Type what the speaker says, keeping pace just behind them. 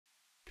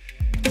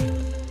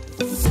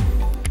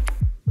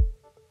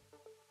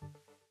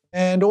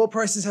And oil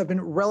prices have been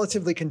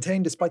relatively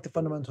contained despite the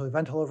fundamental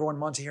event. Hello everyone,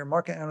 Monte here,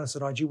 market analyst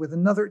at IG with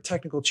another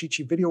technical cheat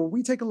sheet video where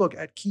we take a look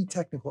at key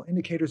technical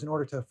indicators in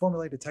order to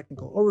formulate a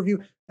technical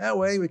overview. That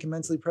way we can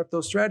mentally prep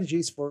those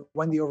strategies for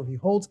when the overview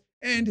holds.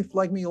 And if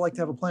like me, you like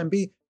to have a plan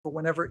B for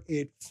whenever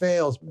it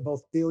fails,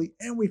 both daily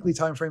and weekly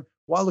time frame,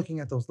 while looking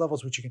at those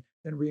levels, which you can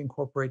then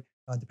reincorporate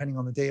depending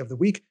on the day of the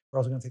week. We're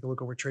also going to take a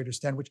look at where traders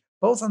stand, which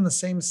both on the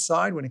same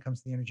side when it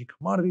comes to the energy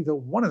commodity, though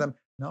one of them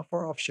not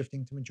far off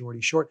shifting to majority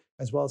short,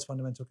 as well as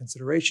fundamental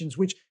considerations,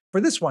 which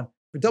for this one,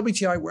 for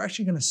WTI, we're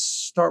actually going to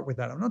start with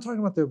that. I'm not talking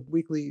about the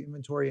weekly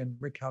inventory and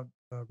rig count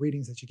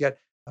readings that you get,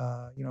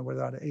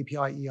 whether out of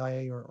API,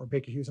 EIA, or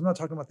Baker Hughes. I'm not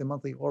talking about the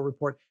monthly oil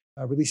report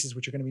releases,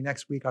 which are going to be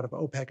next week out of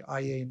OPEC,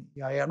 IEA, and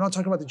EIA. I'm not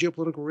talking about the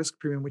geopolitical risk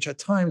premium, which at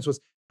times was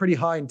pretty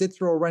high and did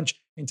throw a wrench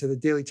into the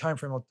daily time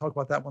frame. I'll talk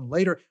about that one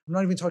later. I'm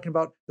not even talking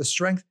about the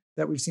strength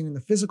that we've seen in the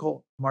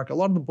physical market. A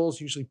lot of the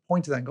bulls usually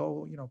point to that and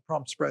go,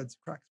 prompt spreads,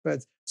 crack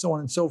spreads, so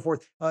on and so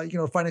forth.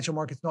 Financial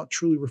markets not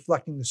truly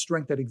reflecting the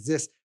strength that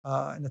exists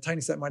and the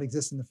tightness that might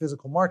exist in the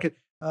physical market.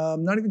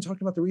 Not even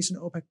talking about the recent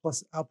OPEC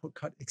plus output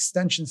cut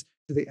extensions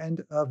to the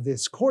end of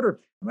this quarter.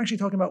 I'm actually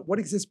talking about what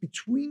exists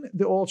between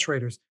the oil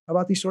traders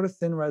about these sort of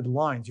thin red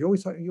lines. You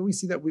always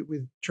see that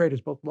with traders,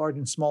 both large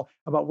and small,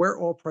 about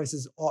where oil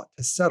prices ought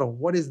to settle.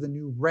 What is the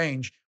new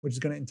range, which is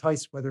going to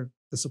entice whether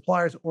the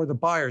suppliers or the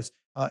buyers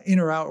in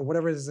or out, or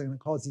whatever it is going to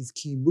cause these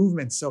key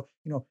movements. So,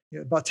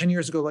 about 10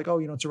 years ago,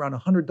 it's around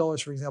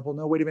 $100, for example.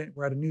 No, wait a minute,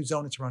 we're at a new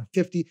zone. It's around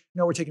 50.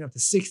 No, we're taking up to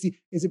 60.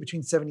 Is it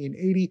between 70 and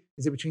 80?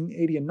 Is it between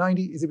 80 and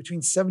 90? Is it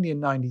between 70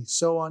 and 90?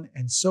 So on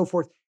and so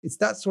forth. It's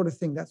that sort of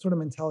thing, that sort of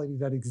mentality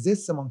that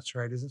exists amongst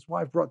traders. That's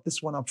why I brought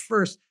this one up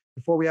first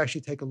before we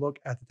actually take a look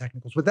at the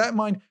technicals. With that in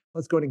mind,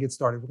 let's go ahead and get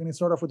started. We're going to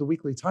start off with the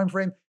weekly time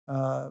frame.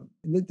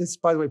 This,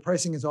 by the way,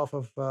 pricing is off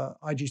of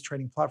IG's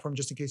trading platform,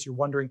 just in case you're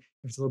wondering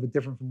if it's a little bit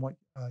different from what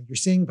you're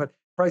seeing. But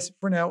price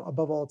for now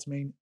above all its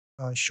main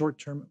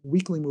short-term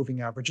weekly moving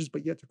averages,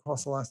 but yet to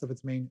cross the last of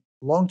its main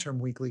long-term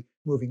weekly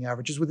moving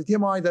averages. With the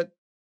DMI that,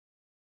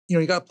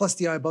 you got a plus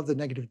DI above the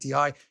negative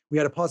DI. We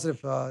had a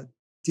positive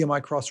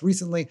DMI cross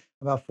recently,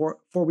 about four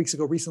weeks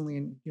ago recently,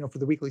 and for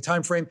the weekly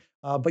time frame,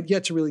 but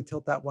yet to really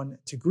tilt that one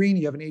to green.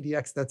 You have an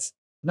ADX that's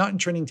not in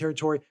trending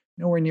territory,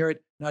 nowhere near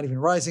it, not even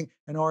rising,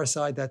 an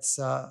RSI that's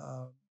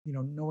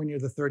nowhere near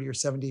the 30 or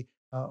 70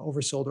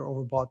 oversold or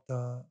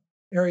overbought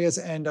areas,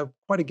 and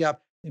quite a gap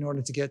in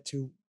order to get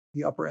to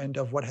the upper end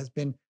of what has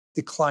been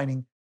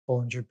declining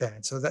Bollinger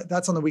Band. So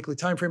that's on the weekly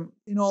time frame.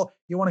 In all,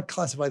 you want to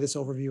classify this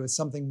overview as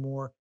something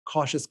more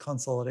cautious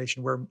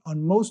consolidation, where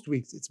on most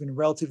weeks it's been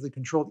relatively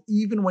controlled,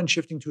 even when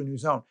shifting to a new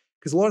zone.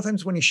 Because a lot of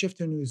times when you shift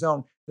to a new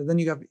zone, then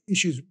you have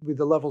issues with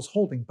the levels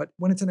holding. But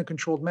when it's in a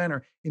controlled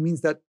manner, it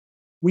means that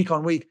week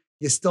on week,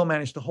 you still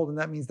manage to hold. And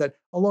that means that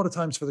a lot of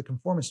times for the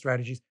conformance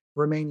strategies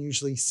remain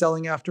usually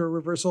selling after a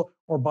reversal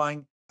or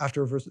buying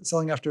after a reversal,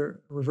 selling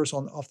after a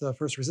reversal off the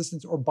first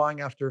resistance or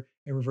buying after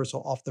a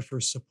reversal off the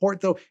first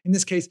support. Though in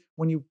this case,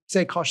 when you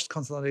say cautious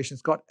consolidation,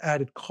 it's got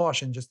added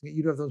caution. Just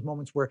you do have those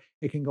moments where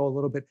it can go a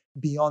little bit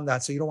beyond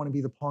that. So you don't want to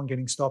be the pawn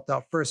getting stopped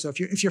out first. So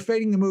if you're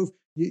fading the move,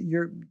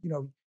 you're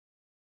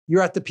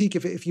at the peak.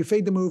 If you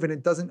fade the move and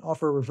it doesn't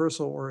offer a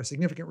reversal or a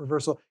significant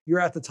reversal,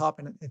 you're at the top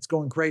and it's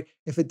going great.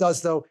 If it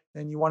does, though,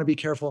 then you want to be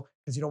careful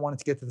because you don't want it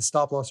to get to the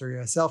stop loss or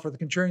your SL. For the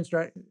contrarian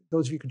strategy,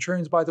 those of you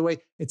contrarians, by the way,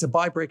 it's a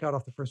buy breakout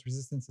off the first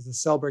resistance. It's a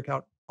sell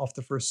breakout off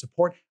the first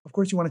support. Of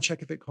course, you want to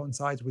check if it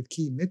coincides with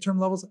key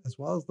midterm levels as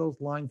well as those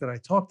lines that I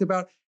talked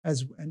about.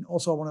 And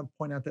also, I want to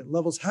point out that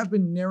levels have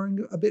been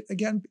narrowing a bit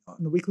again on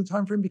the weekly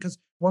time frame, because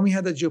when we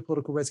had that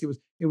geopolitical risk,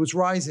 it was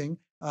rising,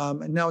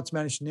 and now it's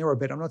managed to narrow a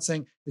bit. I'm not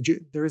saying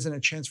that there isn't a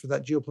chance for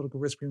that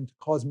geopolitical risk premium to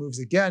cause moves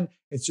again.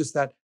 It's just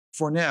that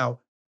for now,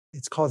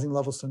 it's causing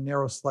levels to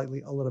narrow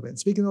slightly a little bit. And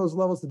speaking of those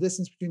levels, the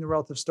distance between the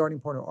relative starting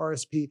point or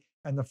RSP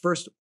and the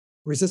first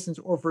resistance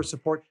or first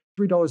support,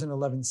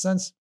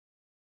 $3.11.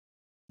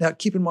 Now,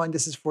 keep in mind,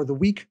 this is for the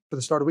week, for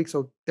the start of the week,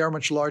 so they're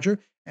much larger.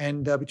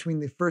 And between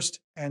the first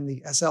and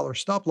the SL or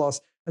stop loss,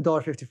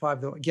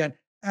 $1.55, though, again,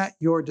 at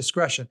your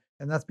discretion.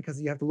 And that's because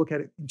you have to look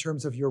at it in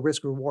terms of your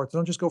risk reward. So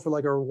don't just go for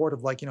like a reward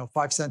of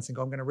 5 cents and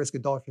go, I'm going to risk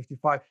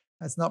 $1.55.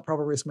 That's not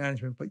proper risk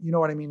management, but you know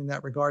what I mean in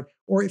that regard.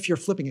 Or if you're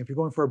flipping it, if you're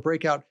going for a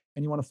breakout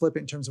and you want to flip it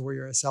in terms of where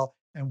your SL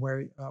and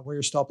where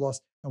your stop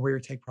loss and where your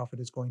take profit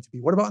is going to be.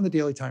 What about on the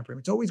daily time frame?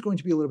 It's always going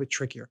to be a little bit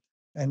trickier.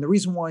 And the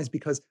reason why is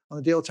because on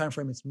the daily time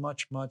frame, it's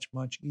much, much,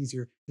 much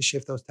easier to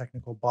shift those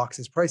technical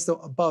boxes. Price, though,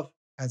 above,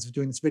 as of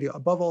doing this video,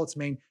 above all its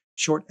main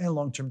short and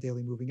long-term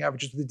daily moving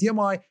averages. With the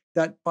DMI,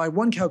 that by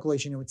one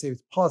calculation, I would say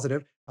it's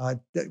positive.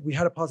 We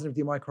had a positive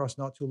DMI cross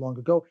not too long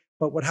ago,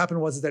 but what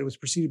happened was that it was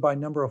preceded by a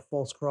number of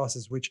false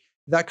crosses, which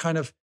that kind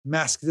of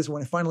masked this.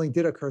 When it finally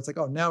did occur, it's like,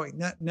 oh,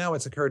 now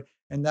it's occurred.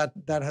 And that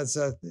has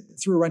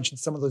threw a wrench in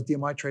some of those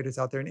DMI traders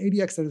out there. An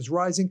ADX that is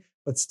rising,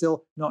 but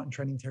still not in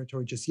trending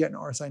territory just yet. An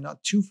RSI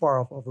not too far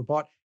off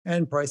overbought,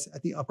 and price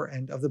at the upper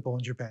end of the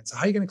Bollinger Band. So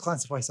how are you going to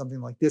classify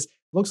something like this?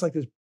 Looks like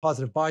there's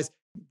positive buys,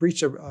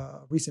 breached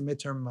a recent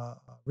midterm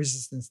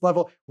resistance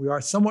level. We are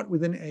somewhat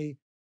within a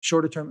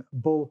shorter term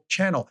bull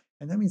channel.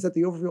 And that means that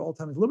the overview all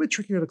time is a little bit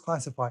trickier to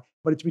classify,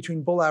 but it's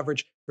between bull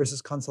average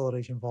versus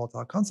consolidation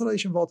volatile.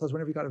 Consolidation volatile is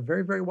whenever you got a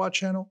very, very wide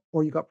channel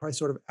or you got price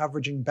sort of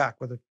averaging back,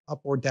 whether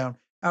up or down,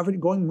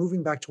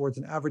 moving back towards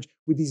an average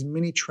with these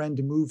mini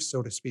trend moves,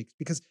 so to speak.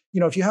 Because,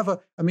 if you have a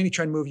mini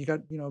trend move, you got,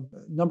 a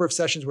number of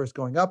sessions where it's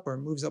going up or it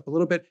moves up a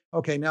little bit.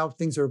 Okay, now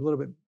things are a little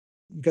bit,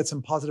 you get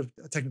some positive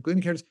technical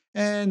indicators,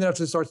 and then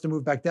after it starts to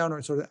move back down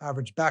or sort of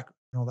average back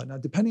and all that. Now,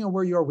 depending on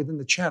where you are within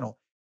the channel,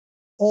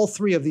 all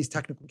three of these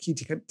key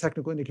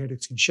technical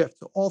indicators can shift.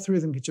 So all three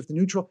of them can shift to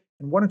neutral,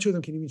 and one or two of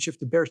them can even shift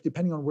to bearish,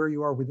 depending on where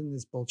you are within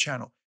this bull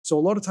channel. So a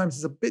lot of times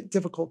it's a bit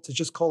difficult to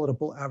just call it a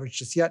bull average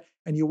just yet,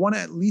 and you want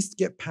to at least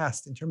get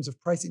past, in terms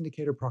of price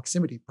indicator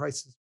proximity,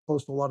 price is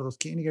close to a lot of those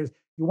key indicators,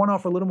 you want to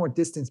offer a little more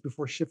distance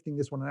before shifting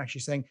this one and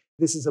actually saying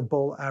this is a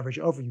bull average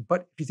overview.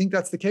 But if you think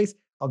that's the case,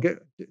 I'll get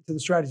to the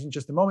strategy in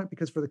just a moment,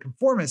 because for the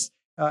conformist,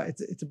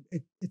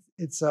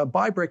 it's a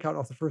buy breakout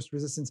off the first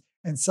resistance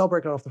and sell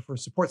breakout off the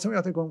first support. Somebody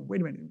out there going,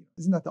 wait a minute,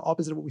 isn't that the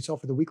opposite of what we saw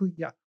for the weekly?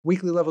 Yeah,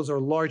 weekly levels are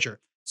larger.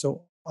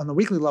 So on the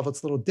weekly level,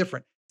 it's a little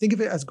different. Think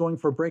of it as going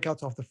for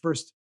breakouts off the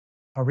first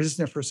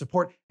resistance for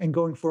support and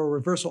going for a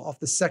reversal off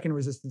the second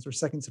resistance or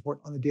second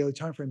support on the daily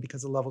time frame,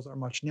 because the levels are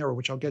much narrower,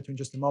 which I'll get to in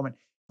just a moment.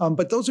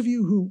 But those of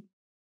you who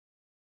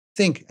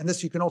think, and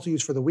this you can also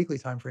use for the weekly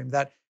time frame,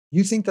 that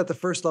you think that the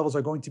first levels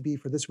are going to be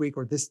for this week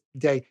or this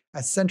day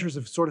as centers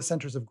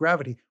of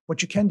gravity,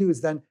 what you can do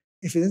is then,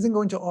 if it isn't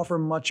going to offer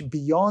much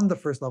beyond the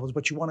first levels,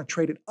 but you want to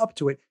trade it up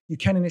to it, you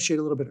can initiate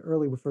a little bit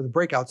early for the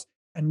breakouts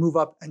and move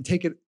up and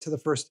take it to the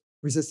first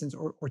resistance,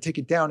 or take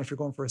it down if you're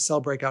going for a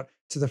sell breakout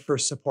to the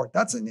first support.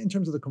 That's in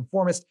terms of the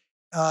conformist.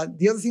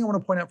 The other thing I want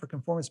to point out for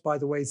conformist, by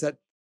the way, is that,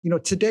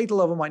 today the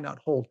level might not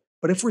hold,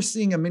 but if we're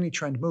seeing a mini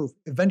trend move,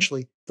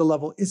 eventually the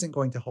level isn't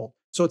going to hold.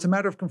 So it's a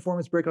matter of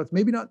conformist breakouts,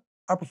 maybe not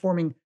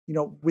outperforming,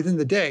 within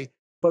the day,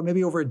 but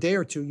maybe over a day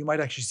or two, you might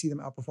actually see them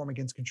outperform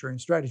against contrarian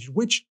strategies.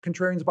 Which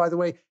contrarians, by the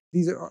way,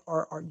 these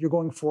are you're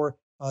going for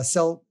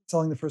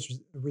selling the first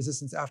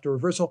resistance after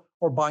reversal,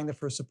 or buying the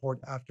first support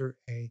after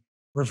a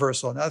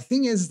reversal. Now, the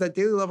thing is that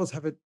daily levels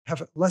have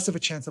less of a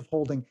chance of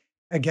holding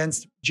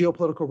against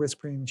geopolitical risk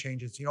premium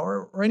changes,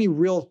 or any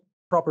real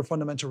proper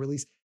fundamental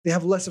release. They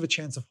have less of a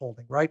chance of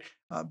holding, right?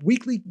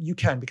 Weekly, you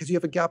can, because you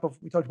have a gap of,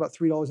 we talked about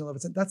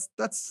 $3.11.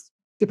 That's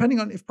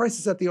depending on if price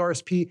is at the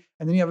RSP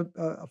and then you have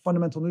a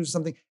fundamental news or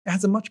something, it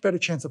has a much better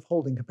chance of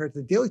holding compared to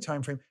the daily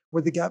time frame,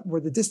 where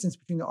the distance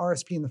between the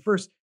RSP and the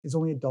first is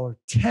only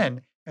 $1.10,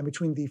 and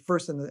between the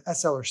first and the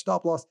SL or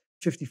stop loss,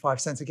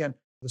 55 cents. Again,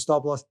 the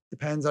stop loss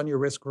depends on your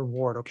risk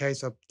reward. Okay,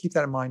 so keep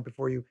that in mind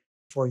before you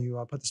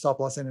put the stop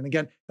loss in. And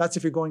again, that's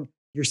if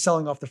you're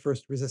selling off the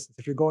first resistance.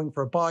 If you're going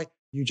for a buy,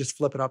 you just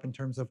flip it up in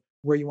terms of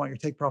where you want your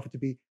take profit to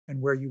be and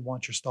where you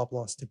want your stop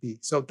loss to be.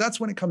 So that's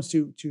when it comes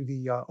to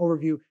the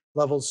overview,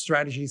 levels,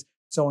 strategies,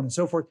 so on and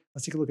so forth.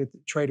 Let's take a look at the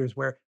traders,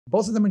 where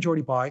both of them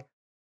majority buy.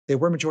 They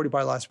were majority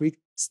buy last week,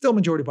 still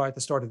majority buy at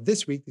the start of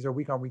this week. These are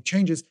week-on-week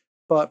changes.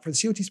 But for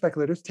the COT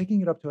speculators,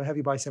 taking it up to a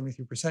heavy buy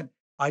 73%,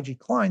 IG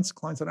clients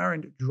on our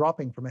end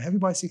dropping from a heavy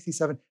buy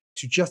 67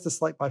 to just a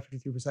slight buy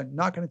 53%.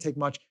 Not going to take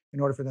much in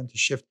order for them to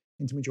shift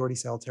into majority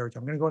sell territory.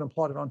 I'm going to go ahead and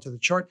plot it onto the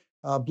chart.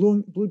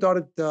 Blue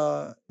dotted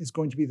is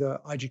going to be the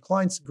IG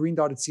clients, green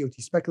dotted COT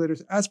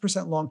speculators as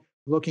percent long,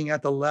 looking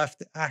at the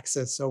left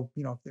axis. So,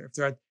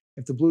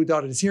 if the blue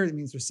dotted is here, it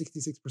means they're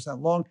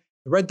 66% long.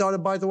 The red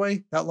dotted, by the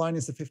way, that line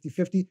is the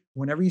 50-50.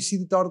 Whenever you see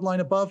the dotted line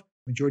above,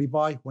 majority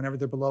buy. Whenever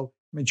they're below,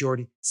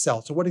 majority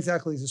sell. So what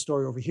exactly is the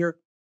story over here?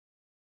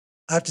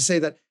 I have to say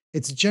that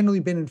it's generally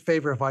been in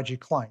favor of IG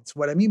clients.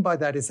 What I mean by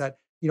that is that,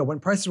 when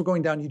prices were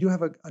going down, you do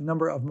have a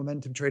number of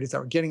momentum traders that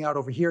were getting out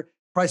over here.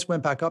 Price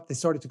went back up. They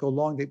started to go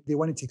long. They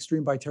went into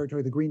extreme buy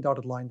territory, the green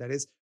dotted line, that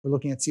is. We're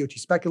looking at COT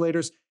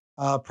speculators.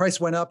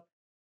 Price went up.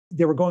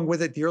 They were going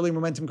with it, the early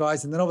momentum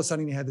guys, and then all of a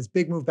sudden you had this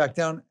big move back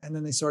down, and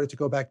then they started to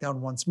go back down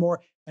once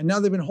more. And now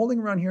they've been holding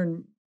around here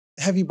in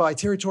heavy buy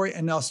territory,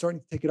 and now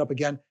starting to take it up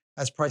again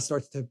as price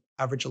starts to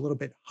average a little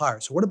bit higher.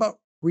 So what about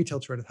retail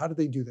traders? How did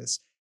they do this?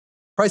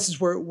 Prices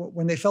were,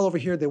 when they fell over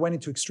here, they went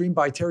into extreme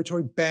buy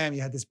territory. Bam,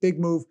 you had this big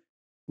move.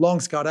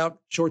 Longs got out,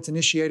 shorts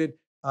initiated,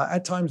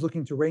 at times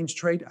looking to range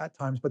trade at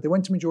times, but they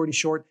went to majority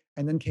short,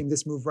 and then came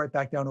this move right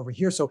back down over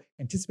here. So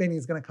anticipating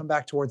it's going to come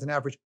back towards an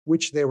average,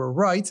 which they were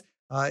right.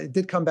 It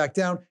did come back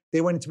down.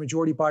 They went into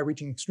majority buy,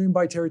 reaching extreme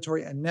buy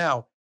territory. And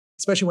now,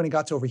 especially when it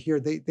got to over here,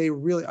 they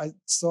really, I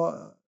saw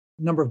a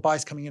number of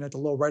buys coming in at the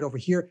low right over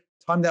here.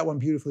 Timed that one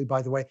beautifully,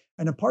 by the way.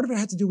 And a part of it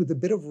had to do with a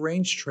bit of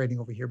range trading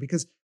over here,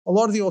 because a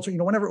lot of the ultra,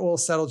 whenever oil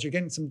settles, you're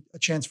getting a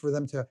chance for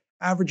them to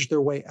average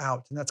their way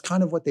out. And that's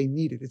kind of what they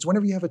needed. It's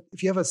whenever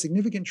if you have a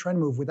significant trend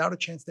move without a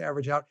chance to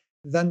average out,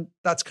 then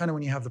that's kind of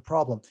when you have the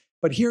problem.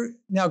 But here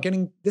now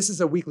this is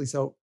a weekly.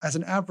 So as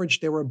an average,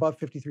 they were above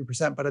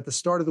 53%, but at the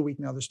start of the week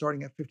now, they're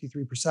starting at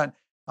 53%.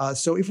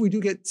 So if we do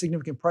get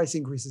significant price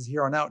increases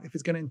here on out, if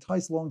it's going to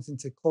entice longs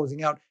into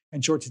closing out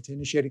and shorts into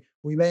initiating,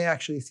 we may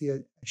actually see a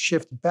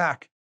shift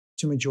back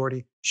to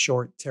majority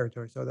short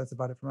territory. So that's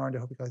about it from our end. I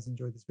hope you guys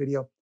enjoyed this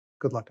video.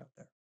 Good luck out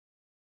there.